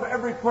front of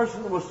every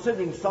person that was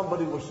sitting,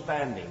 somebody was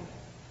standing.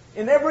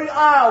 And every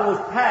aisle was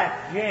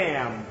packed,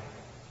 jammed.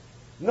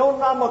 No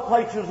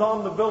nomenclatures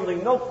on the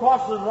building, no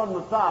crosses on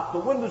the top. The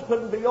windows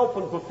couldn't be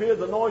opened for fear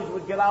the noise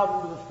would get out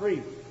into the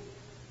street.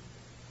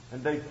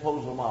 And they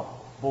close them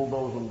up,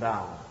 bulldoze them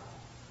down.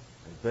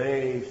 And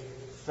they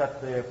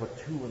sat there for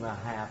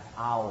 2.5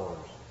 hours.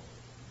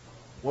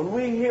 When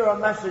we hear a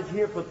message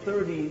here for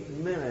 30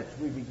 minutes,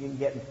 we begin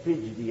getting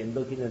fidgety and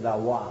looking at our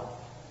watch.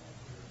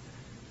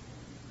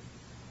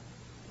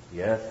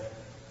 Yes,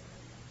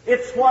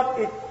 it's what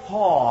it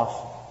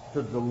costs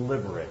to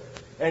deliver it.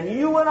 And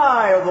you and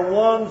I are the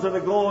ones that are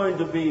going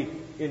to be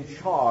in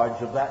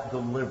charge of that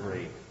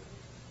delivery.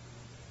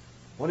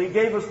 When he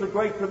gave us the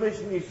Great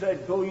Commission, he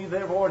said, "Go ye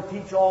therefore and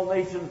teach all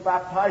nations,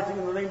 baptizing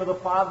in the name of the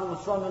Father,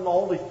 the Son, and the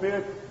Holy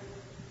Spirit."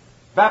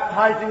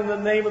 Baptizing in the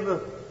name of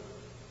the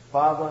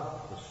Father,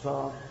 the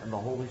Son, and the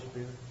Holy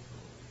Spirit.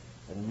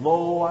 And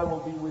lo, I will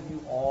be with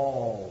you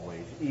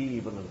always,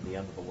 even unto the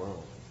end of the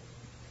world.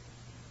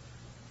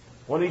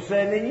 When he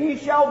said, "And ye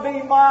shall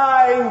be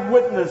my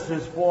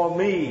witnesses for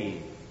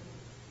me."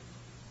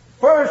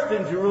 First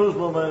in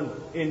Jerusalem and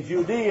in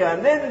Judea,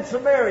 and then in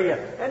Samaria,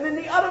 and in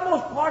the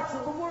uttermost parts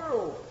of the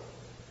world.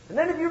 And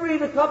then if you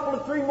read a couple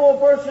of 3 more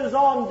verses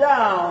on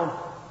down,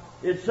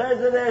 it says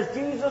that as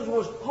Jesus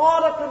was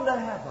caught up into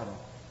heaven,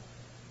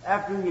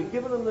 after he had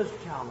given them this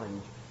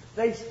challenge,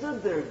 they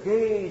stood there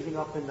gazing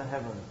up into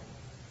heaven.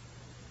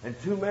 And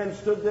 2 men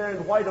stood there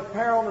in white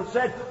apparel and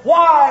said,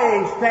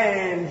 "Why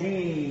stand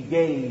ye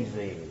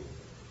gazing?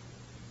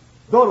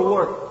 Go to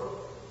work.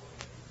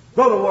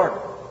 Go to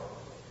work."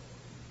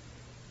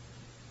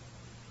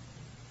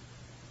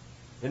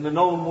 In the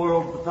known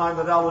world at the time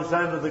that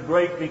Alexander the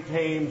Great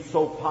became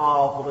so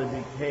powerful,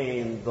 he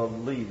became the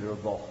leader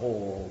of the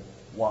whole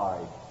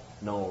wide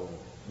known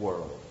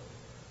world.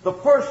 The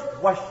first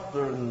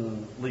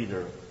Western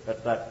leader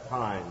at that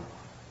time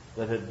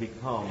that had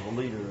become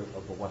the leader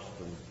of the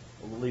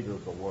leader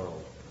of the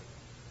world.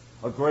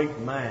 A great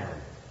man.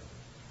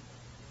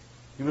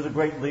 He was a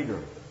great leader.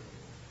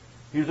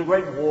 He was a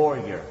great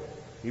warrior.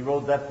 He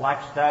rode that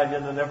black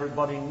stallion and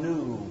everybody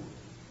knew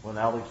when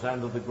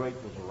Alexander the Great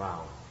was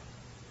around.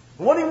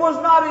 When he was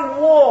not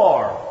in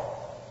war,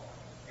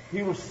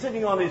 he was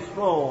sitting on his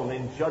throne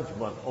in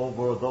judgment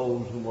over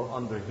those who were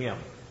under him.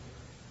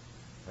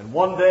 And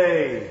one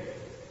day,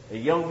 a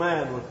young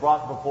man was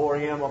brought before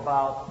him,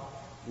 about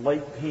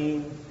late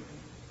teens,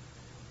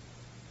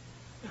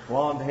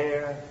 blonde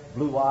hair,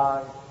 blue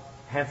eyes,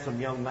 handsome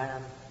young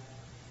man.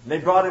 And they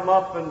brought him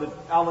up, and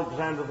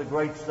Alexander the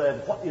Great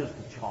said, "What is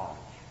the charge?"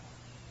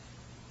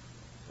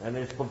 And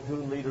his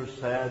platoon leader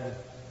said,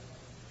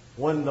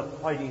 "When the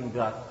fighting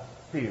got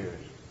fierce,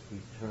 he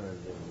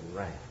turned and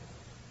ran."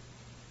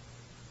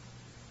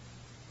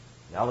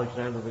 And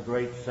Alexander the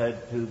Great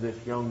said to this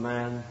young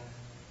man,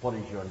 "What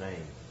is your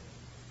name?"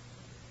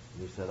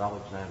 And he said,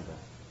 "Alexander."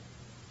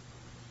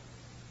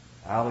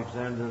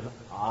 Alexander's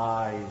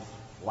eyes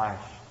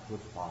flashed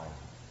with fire.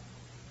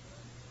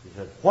 He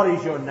said, "What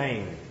is your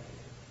name?"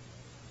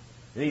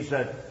 And he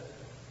said,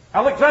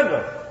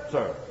 "Alexander,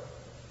 sir."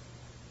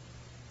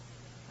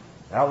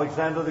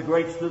 Alexander the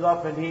Great stood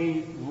up and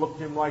he looked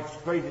him right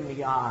straight in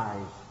the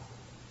eyes.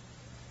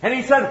 And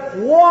he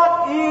said,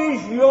 "What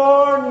is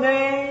your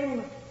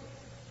name?"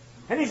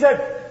 And he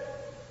said,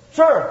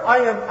 "Sir, I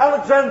am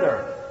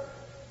Alexander."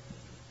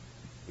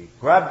 He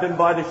grabbed him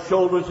by the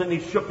shoulders and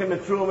he shook him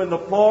and threw him in the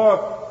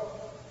floor.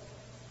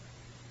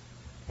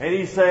 And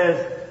he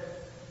says,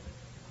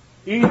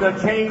 "Either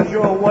change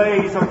your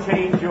ways or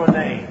change your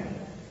name.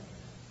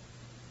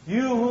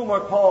 You whom are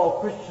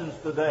called Christians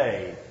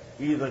today,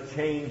 either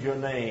change your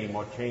name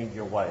or change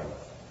your ways."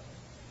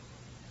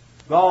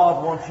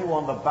 God wants you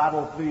on the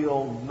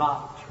battlefield,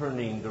 not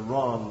turning to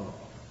run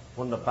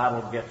when the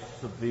battle gets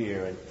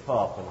severe and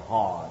tough and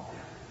hard.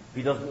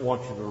 He doesn't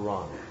want you to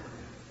run.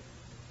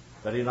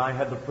 Betty and I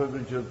had the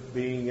privilege of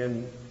being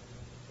in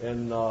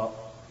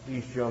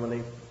East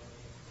Germany.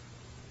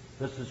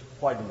 This is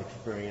quite an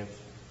experience.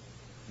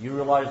 You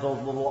realize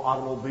those little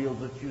automobiles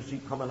that you see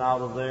coming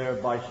out of there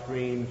by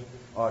streams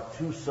are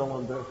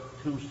 2-cylinder,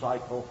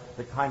 2-cycle,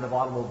 the kind of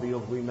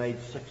automobiles we made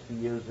 60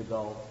 years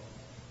ago.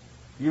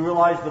 You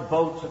realize the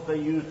boats that they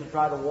used to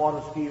try to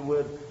water ski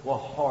with were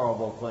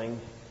horrible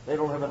things. They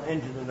don't have an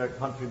engine in their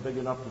country big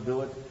enough to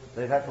do it.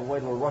 They'd have to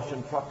wait till a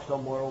Russian truck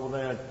somewhere over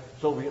there, and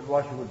Soviet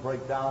Russia would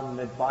break down, and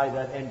they'd buy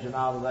that engine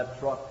out of that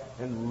truck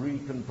and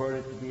reconvert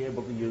it to be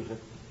able to use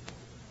it.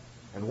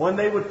 And when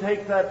they would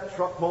take that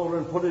truck motor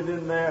and put it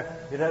in there,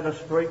 it had a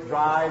straight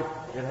drive,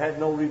 it had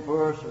no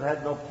reverse, it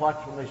had no clutch.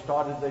 When they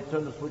started, they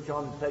turned the switch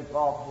on and take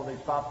off. When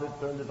they stopped, it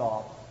turned it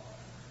off.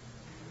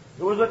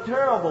 It was a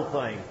terrible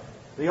thing.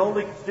 The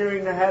only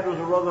steering they had was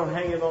a rudder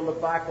hanging on the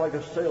back like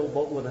a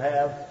sailboat would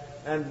have.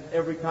 And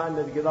every time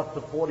they'd get up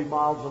to 40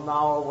 miles an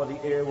hour where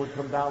the air would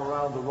come down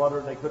around the rudder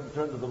and they couldn't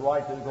turn to the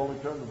right, they could only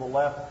turn to the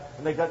left.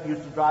 And they got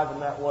used to driving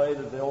that way,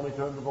 that they only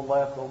turn to the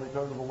left, only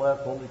turn to the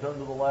left, only turn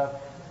to the left.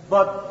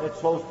 But at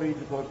slow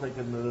speeds, of course, they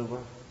could maneuver.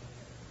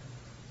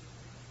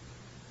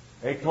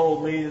 They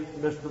told me,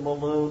 "Mr.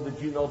 Malone, did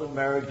you know that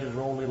marriages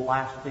are only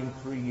lasting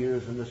 3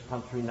 years in this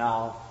country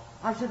now?"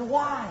 I said,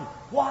 "Why?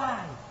 Why?"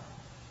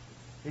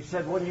 He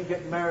said, when you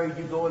get married,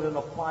 you go in and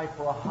apply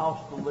for a house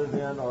to live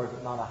in, or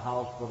not a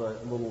house, but a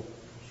little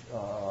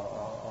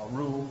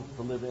room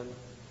to live in.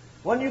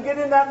 When you get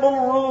in that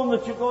little room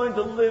that you're going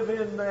to live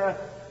in there,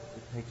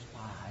 it takes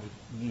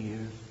 5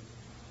 years.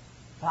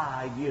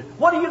 5 years.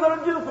 What are you going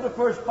to do for the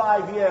first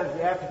 5 years?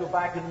 You have to go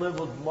back and live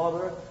with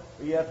mother,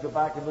 or you have to go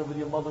back and live with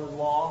your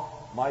mother-in-law.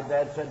 My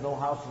dad said no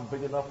house is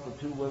big enough for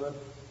 2 women.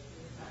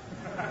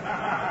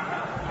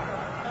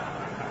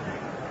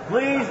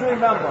 Please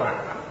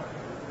remember,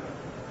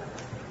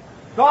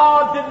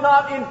 God did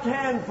not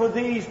intend for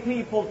these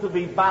people to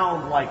be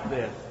bound like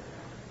this.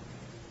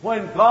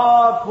 When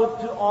God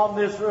put on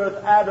this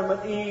earth Adam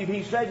and Eve,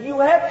 He said, you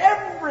have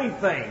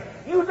everything.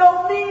 You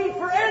don't need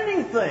for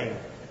anything.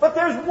 But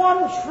there's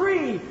one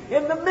tree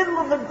in the middle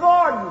of the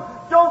garden.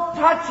 Don't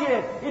touch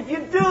it. If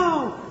you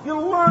do,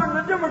 you'll learn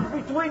the difference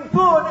between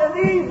good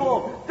and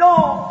evil.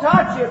 Don't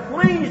touch it.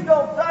 Please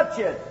don't touch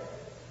it.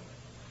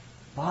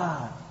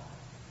 But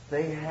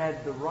they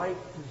had the right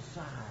to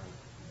decide.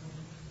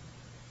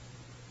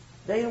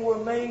 They were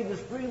made as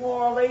free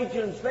moral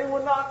agents. They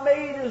were not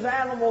made as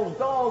animals,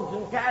 dogs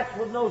and cats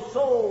with no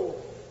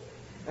soul.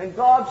 And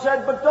God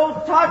said, but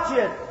don't touch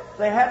it.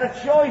 They had a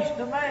choice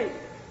to make.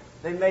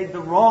 They made the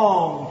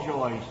wrong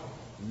choice.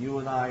 You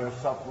and I are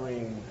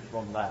suffering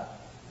from that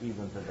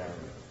even today.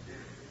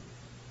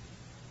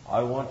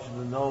 I want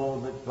you to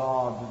know that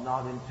God did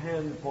not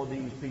intend for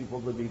these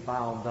people to be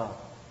bound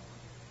up.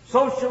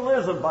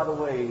 Socialism, by the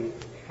way,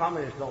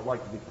 communists don't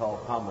like to be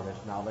called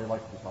communists now. They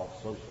like to be called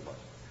socialists.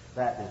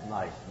 That is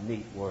nice,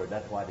 neat word.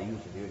 That's why they use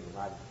it here in the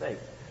United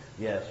States.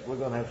 Yes, we're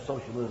going to have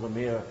socialism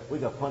here.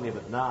 We've got plenty of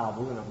it now,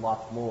 but we're going to have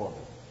lots more of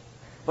it.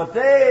 But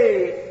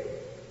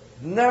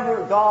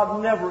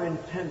God never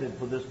intended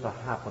for this to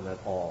happen at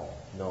all.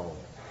 No,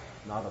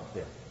 not a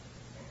bit.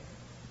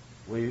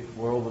 We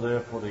were over there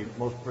for the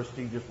most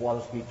prestigious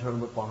water ski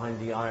tournament behind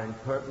the Iron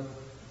Curtain,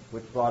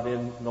 which brought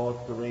in North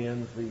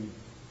Koreans, the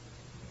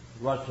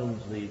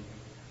Russians,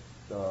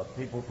 the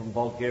people from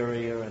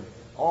Bulgaria, and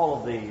all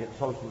of the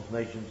socialist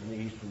nations in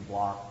the Eastern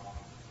Bloc.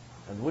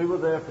 And we were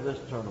there for this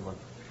tournament.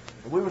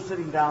 And we were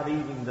sitting down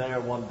eating there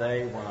one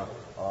day when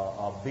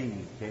a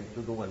bee came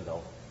through the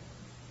window.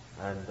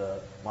 And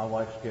my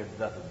wife scared to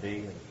death of the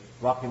bee. And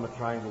Rocky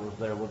Matranga was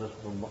there with us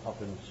from up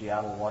in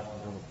Seattle,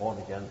 Washington, a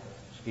born-again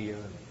skier.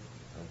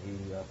 And he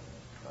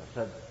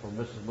said from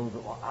Mrs. Moon,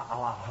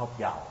 I'll help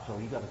you out. So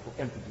he got an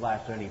empty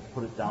glass there and he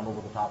put it down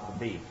over the top of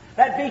the bee.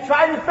 That bee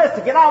tried his best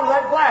to get out of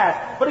that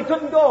glass, but he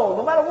couldn't go.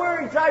 No matter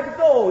where he tried to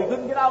go, he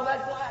couldn't get out of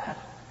that glass.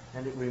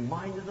 And it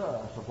reminded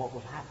us of what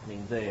was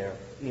happening there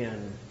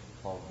in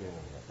Bulgaria,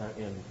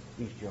 in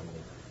East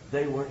Germany.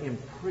 They were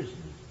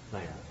imprisoned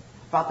there.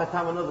 About that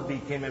time, another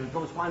bee came in.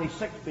 Until it was finally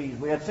 6 bees.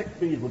 We had 6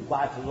 bees with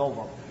glasses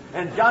over.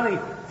 And Johnny,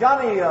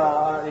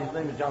 his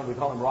name is Johnny, we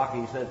call him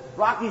Rocky.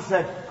 Rocky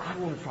said, I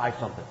want to try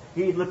something.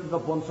 He lifted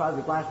up one side of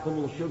the glass, put a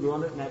little sugar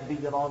on it, and that bee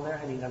got on there,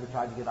 and he never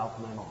tried to get out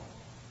from then on.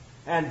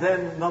 And then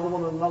another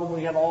one,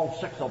 he had all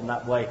 6 of them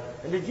that way.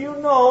 And did you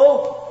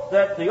know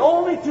that the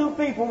only 2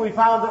 people we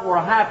found that were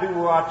happy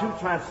were our 2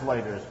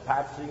 translators,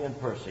 Patsy and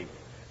Percy?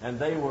 And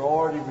they were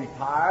already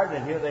retired,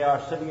 and here they are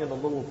sitting in a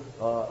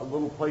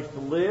little place to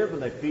live,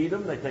 and they feed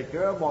them, they take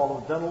care of them, all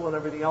the dental and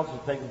everything else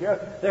is taken care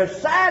of. They're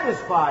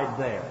satisfied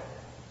there.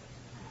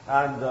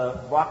 And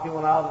Rocky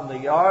went out in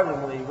the yard,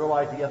 and when he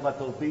realized he had let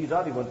those bees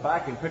out, he went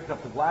back and picked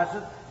up the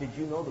glasses. Did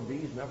you know the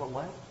bees never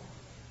left?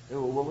 They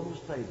were willing to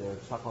stay there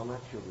and suck on that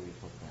sugar he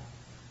put down.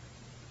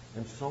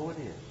 And so it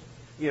is.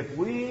 If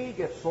we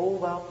get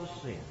sold out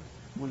to sin,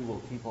 we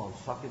will keep on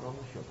sucking on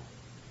the sugar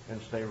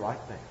and stay right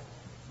there.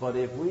 But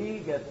if we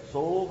get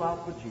sold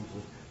out for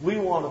Jesus, we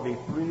want to be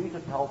free to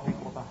tell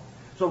people about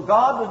it. So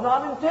God does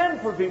not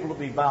intend for people to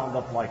be bound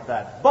up like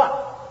that.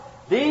 But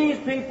these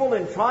people,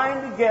 in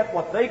trying to get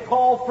what they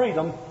call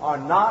freedom, are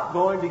not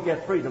going to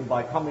get freedom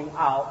by coming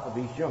out of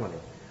East Germany.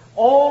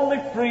 Only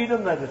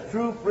freedom that is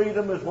true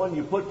freedom is when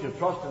you put your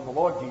trust in the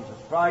Lord Jesus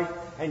Christ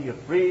and you're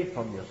freed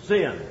from your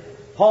sin.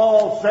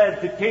 Paul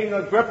said to King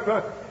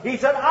Agrippa, he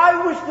said,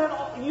 I wish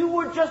that you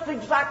were just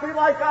exactly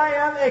like I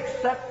am,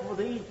 except for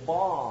these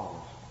bonds.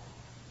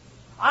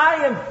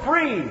 I am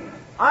free.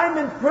 I'm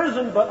in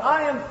prison, but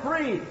I am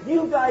free.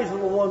 You guys are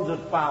the ones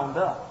that's bound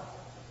up.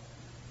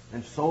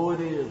 And so it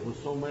is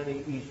with so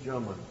many East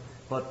Germans.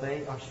 But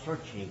they are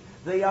searching.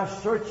 They are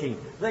searching.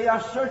 They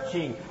are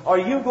searching. Are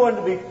you going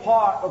to be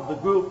part of the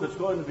group that's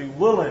going to be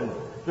willing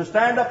to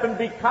stand up and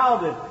be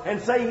counted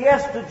and say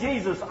yes to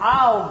Jesus?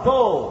 I'll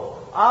go.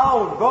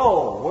 I'll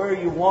go where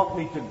you want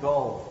me to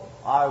go.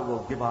 I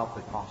will give out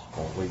the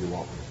gospel where you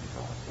want me to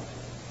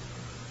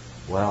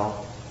go.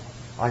 Well,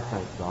 I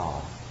thank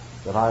God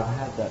that I've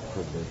had that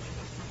privilege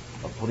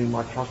of putting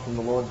my trust in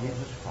the Lord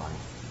Jesus Christ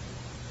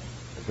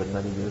a good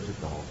many years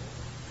ago.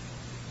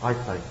 I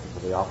thank you for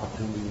the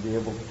opportunity to be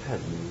able to tell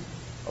you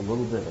a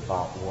little bit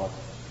about what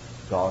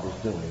God is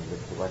doing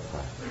with Direct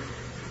Practice.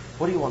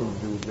 What do you want him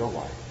to do with your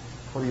life?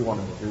 What do you want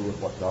him to do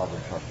with what God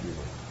entrusts you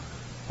with?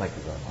 Thank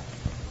you very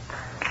much.